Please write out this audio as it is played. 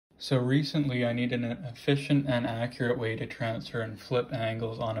So recently I needed an efficient and accurate way to transfer and flip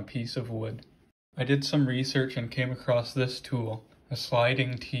angles on a piece of wood. I did some research and came across this tool, a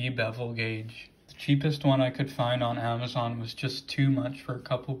sliding T-Bevel gauge. The cheapest one I could find on Amazon was just too much for a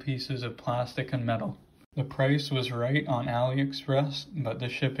couple pieces of plastic and metal. The price was right on AliExpress, but the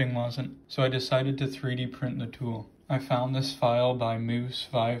shipping wasn't, so I decided to 3D print the tool. I found this file by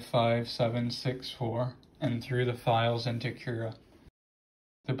Moose55764 and threw the files into Cura.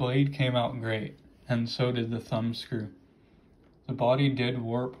 The blade came out great, and so did the thumb screw. The body did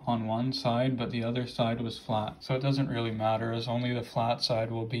warp on one side, but the other side was flat, so it doesn't really matter as only the flat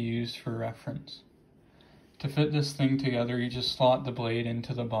side will be used for reference. To fit this thing together, you just slot the blade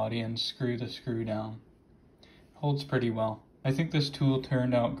into the body and screw the screw down. It holds pretty well. I think this tool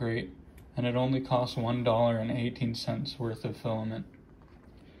turned out great, and it only cost $1.18 worth of filament.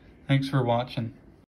 Thanks for watching.